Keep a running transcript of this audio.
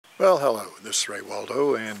Well, hello, this is Ray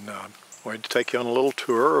Waldo, and I wanted to take you on a little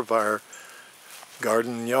tour of our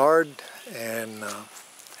garden yard, and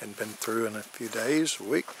been through in a few days, a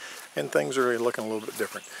week, and things are looking a little bit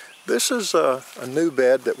different. This is a new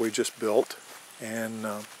bed that we just built, and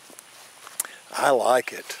I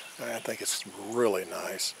like it. I think it's really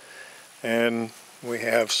nice. And we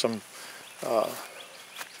have some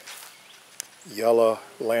yellow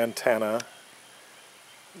lantana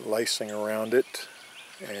lacing around it,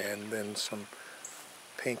 and then some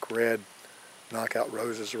pink-red knockout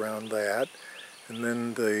roses around that, and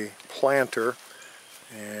then the planter,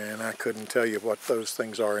 and I couldn't tell you what those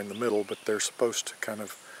things are in the middle, but they're supposed to kind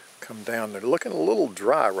of come down. They're looking a little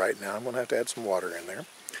dry right now. I'm going to have to add some water in there.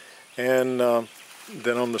 And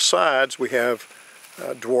then on the sides we have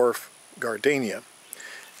dwarf gardenia,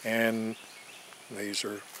 and these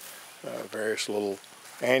are various little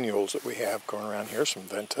annuals that we have going around here, some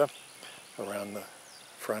venta around the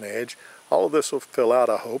front edge. All of this will fill out,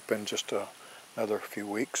 I hope, in just another few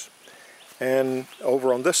weeks. And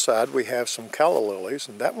over on this side we have some calla lilies,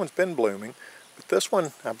 and that one's been blooming, but this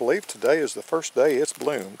one, I believe today is the first day it's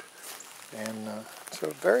bloomed. And it's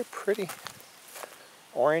a very pretty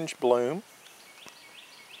orange bloom,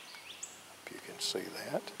 if you can see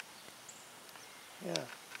that. Yeah.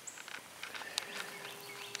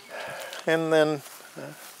 And then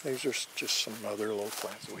these are just some other little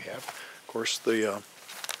plants that we have. Of course, the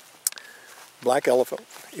black elephant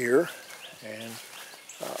ear, and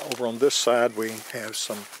over on this side we have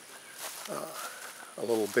some a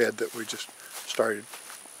little bed that we just started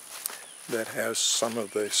that has some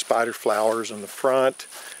of the spider flowers in the front,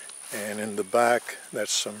 and in the back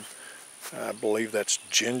that's some, I believe that's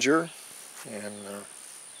ginger, and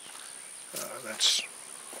that's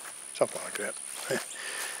something like that.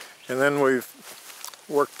 And then we've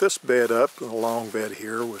worked this bed up, a long bed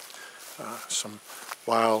here, with some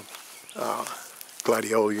wild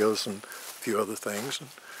gladiolus and a few other things.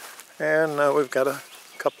 And we've got a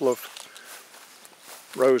couple of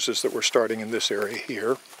roses that we're starting in this area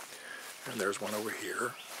here. And there's one over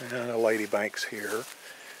here, and a ladybanks here.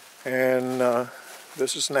 And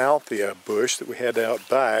this is an althea bush that we had out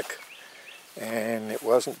back, and it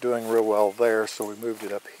wasn't doing real well there, so we moved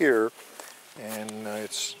it up here, and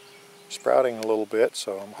it's sprouting a little bit,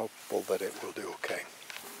 so I'm hopeful that it will do okay.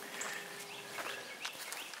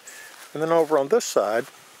 And then over on this side,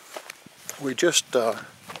 we just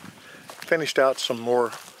finished out some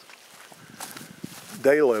more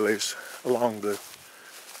daylilies along the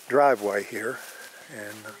driveway here,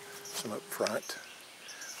 and some up front,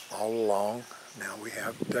 all along. Now we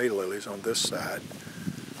have daylilies on this side.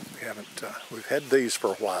 We haven't, we've had these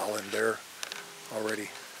for a while, and they're already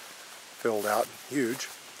filled out and huge.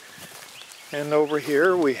 And over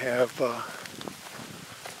here we have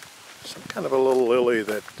some kind of a little lily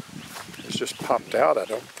that has just popped out. I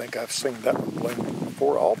don't think I've seen that one bloom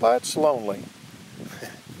before, all by its lonely.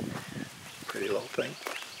 Pretty little thing.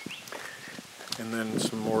 And then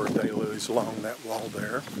some more daylilies along that wall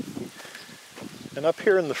there. And up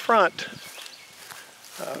here in the front,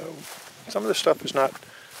 some of this stuff is not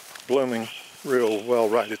blooming real well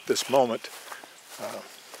right at this moment.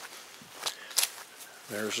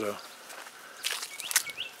 There's a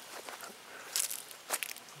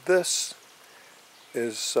This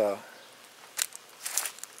is I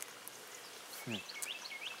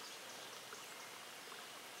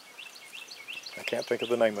can't think of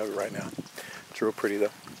the name of it right now. It's real pretty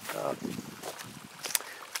though.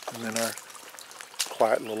 And then our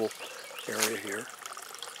quiet little area here.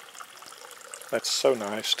 That's so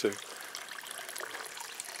nice to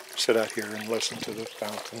sit out here and listen to the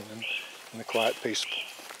fountain and the quiet, peaceful.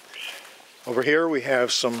 Over here we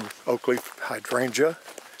have some oak leaf hydrangea,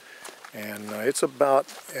 and it's about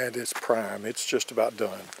at its prime. It's just about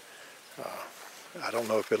done. I don't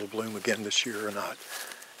know if it'll bloom again this year or not.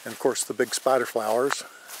 And of course the big spider flowers,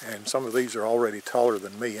 and some of these are already taller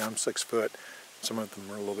than me. I'm 6 foot. Some of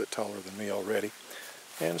them are a little bit taller than me already.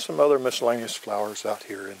 And some other miscellaneous flowers out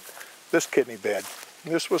here in this kidney bed.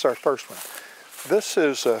 This was our first one. This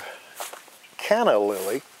is a canna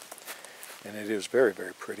lily, and it is very,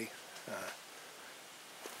 very pretty.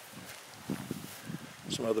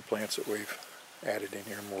 Some other plants that we've added in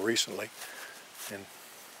here more recently. And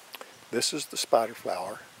this is the spider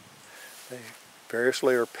flower. They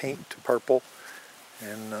variously are pink to purple,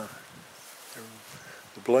 and the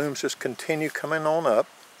blooms just continue coming on up.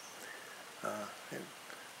 It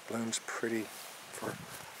blooms pretty for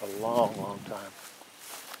a long, long time.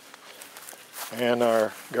 And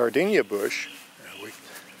our gardenia bush, we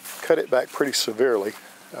cut it back pretty severely.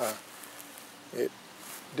 It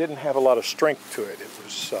didn't have a lot of strength to it. It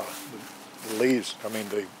was leaves,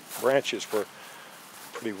 the branches were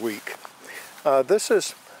pretty weak. This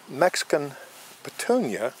is Mexican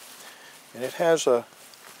petunia, and it has a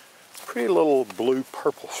pretty little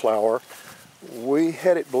blue-purple flower. We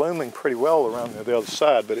had it blooming pretty well around the other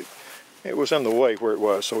side, but it was in the way where it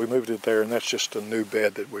was, so we moved it there, and that's just a new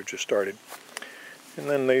bed that we've just started. And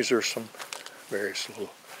then these are some various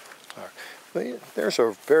little flowers. There's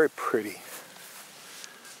a very pretty,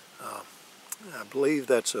 I believe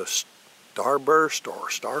that's a starburst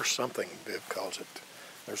or star something, Viv calls it.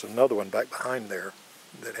 There's another one back behind there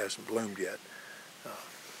that hasn't bloomed yet.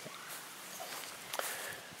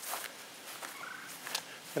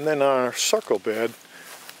 And then on our circle bed,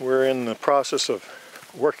 we're in the process of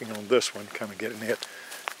working on this one, kind of getting it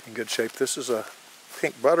in good shape. This is a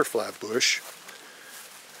pink butterfly bush,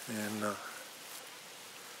 and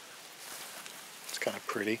it's kind of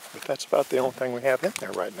pretty, but that's about the only thing we have in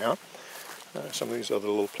there right now. Some of these other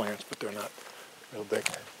little plants, but they're not real big.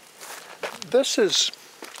 This is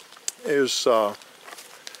it's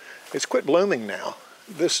quit blooming now.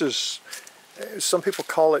 This is, some people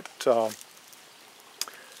call it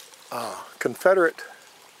Confederate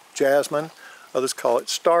jasmine, others call it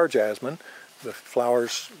star jasmine. The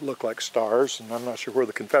flowers look like stars, and I'm not sure where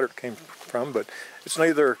the Confederate came from, but it's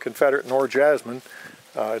neither Confederate nor jasmine.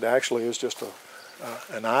 It actually is just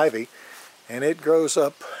an ivy, and it grows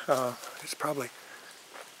up, it's probably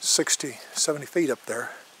 60, 70 feet up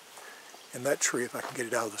there in that tree. If I can get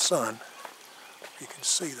it out of the sun, you can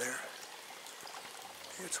see there.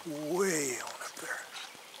 It's way on up there.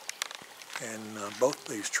 And both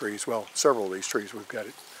these trees, well, several of these trees, we've got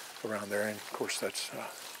it around there, and of course that's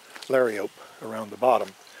lariat around the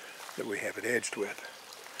bottom that we have it edged with.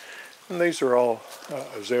 And these are all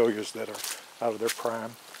azaleas that are out of their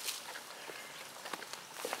prime.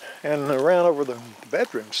 And around over the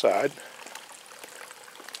bedroom side,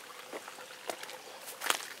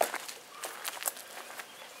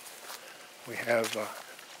 we have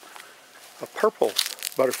a purple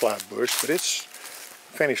butterfly bush, but it's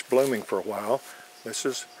finished blooming for a while. This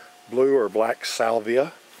is blue or black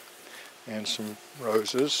salvia, and some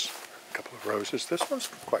roses, a couple of roses. This one's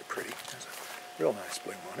quite pretty. There's a real nice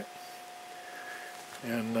bloom on it.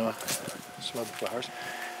 And some other flowers.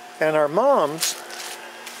 And our mums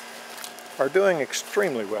are doing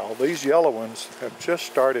extremely well. These yellow ones have just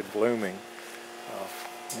started blooming.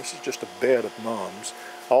 This is just a bed of mums.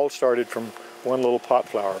 All started from one little pot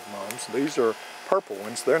flower of mums. These are purple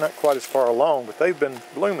ones. They're not quite as far along, but they've been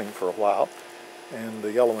blooming for a while. And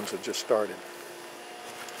the yellow ones have just started.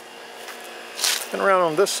 And around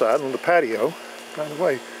on this side, on the patio, by the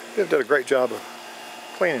way, Viv did a great job of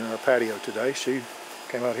cleaning our patio today. She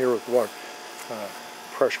came out here with the water,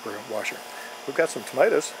 pressure washer. We've got some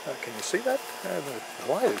tomatoes. Can you see that?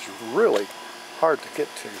 The light is really hard to get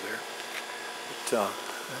to there. But a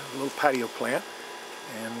little patio plant,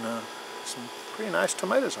 and some pretty nice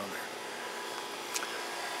tomatoes on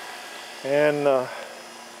there. And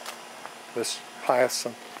this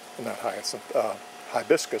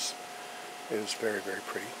hibiscus is very, very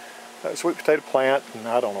pretty. Sweet potato plant, and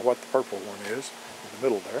I don't know what the purple one is in the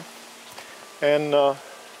middle there. And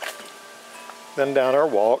then down our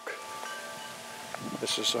walk,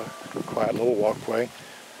 this is a quiet little walkway.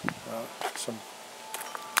 Some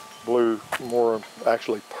blue, more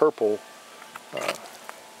actually purple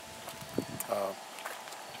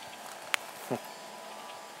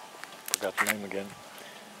forgot the name again.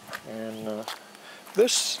 And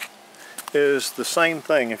this is the same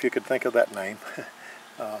thing, if you could think of that name.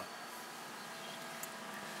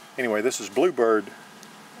 Anyway, this is bluebird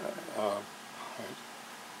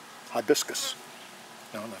hibiscus.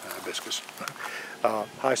 No, not hibiscus.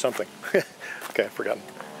 Hi something. Okay, I've forgotten.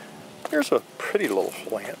 Here's a pretty little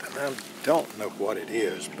plant, and I don't know what it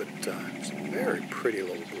is, but it's a very pretty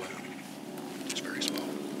little bloom. It's very small,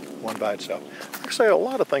 one by itself. Like I say, a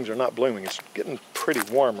lot of things are not blooming. It's getting pretty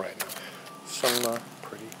warm right now. Some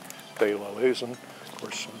pretty daylilies, and of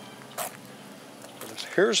course some.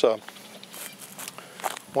 Here's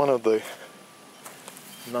one of the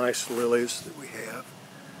nice lilies that we have.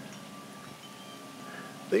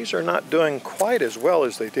 These are not doing quite as well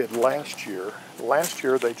as they did last year. Last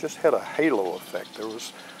year they just had a halo effect. There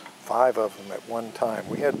was 5 of them at one time.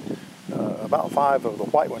 We had about 5 of the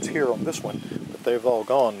white ones here on this one, but they've all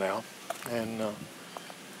gone now. And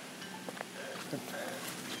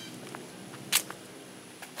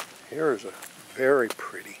here is a very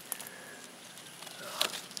pretty,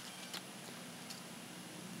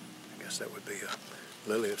 I guess that would be a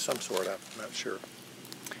lily of some sort, I'm not sure.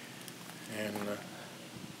 And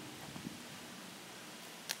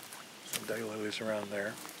some daylilies around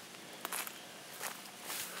there.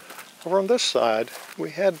 Over on this side, we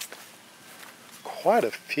had quite a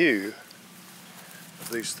few of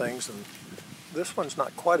these things, and this one's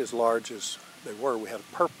not quite as large as they were. We had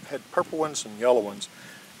purple ones and yellow ones,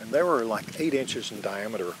 and they were like 8 inches in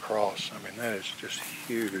diameter across. I mean, that is just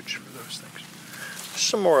huge for those things.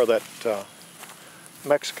 Some more of that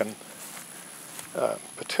Mexican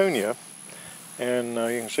petunia, and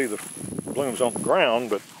you can see the blooms on the ground,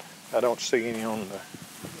 but I don't see any on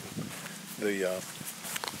the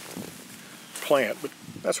plant, but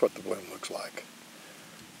that's what the bloom looks like.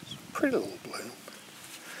 It's a pretty little bloom.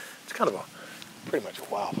 It's kind of pretty much a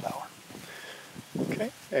wildflower.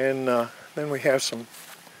 Okay, and then we have some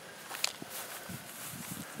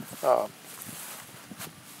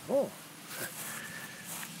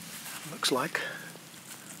looks like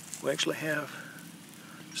we actually have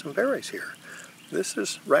some berries here. This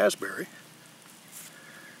is raspberry,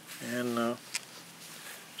 and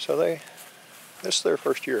so this is their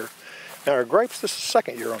first year. Now our grapes, this is the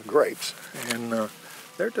second year on grapes, and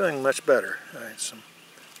they're doing much better. Some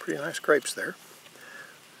pretty nice grapes there,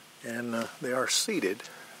 and they are seeded.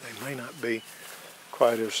 They may not be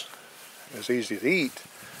quite as easy to eat,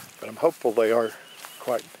 but I'm hopeful they are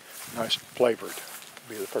quite nice flavored to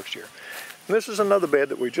be the first year. And this is another bed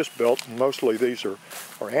that we just built, and mostly these are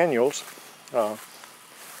annuals.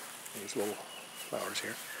 These little flowers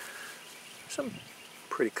here. Some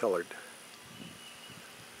pretty colored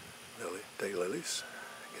daylilies.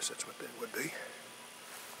 I guess that's what they would be.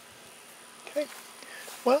 Okay,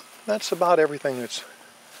 well, that's about everything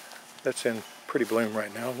that's in pretty bloom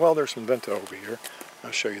right now. Well, there's some venta over here. I'll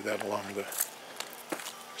show you that along the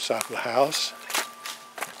side of the house.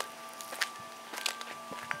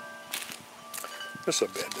 This is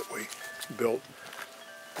a bed that we built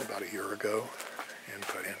about a year ago and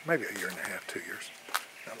put in, maybe a year and a half, 2 years,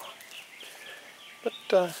 not long. But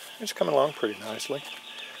it's coming along pretty nicely.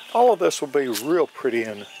 All of this will be real pretty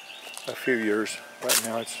in a few years. Right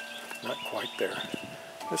now it's not quite there.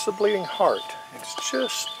 This is a bleeding heart. It's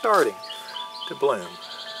just starting to bloom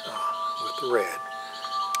with the red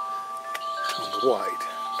on the white.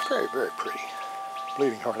 Very, very pretty.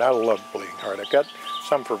 Bleeding heart. I love bleeding heart. I got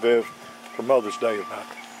some for Viv for Mother's Day about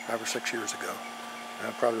 5 or 6 years ago.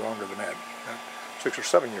 Probably longer than that. 6 or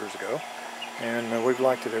 7 years ago. And we've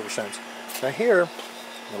liked it ever since. Now here,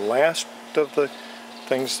 the last of the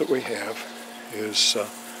things that we have is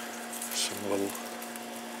some little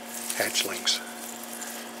hatchlings.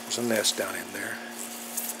 There's a nest down in there.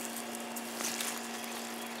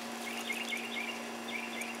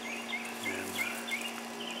 And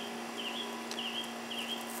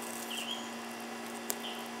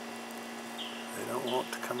they don't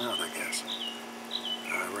want to come out, I guess.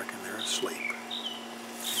 I reckon they're asleep.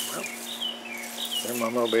 Well, their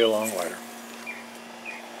mama will be along later.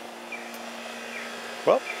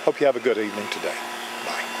 Well, hope you have a good evening today.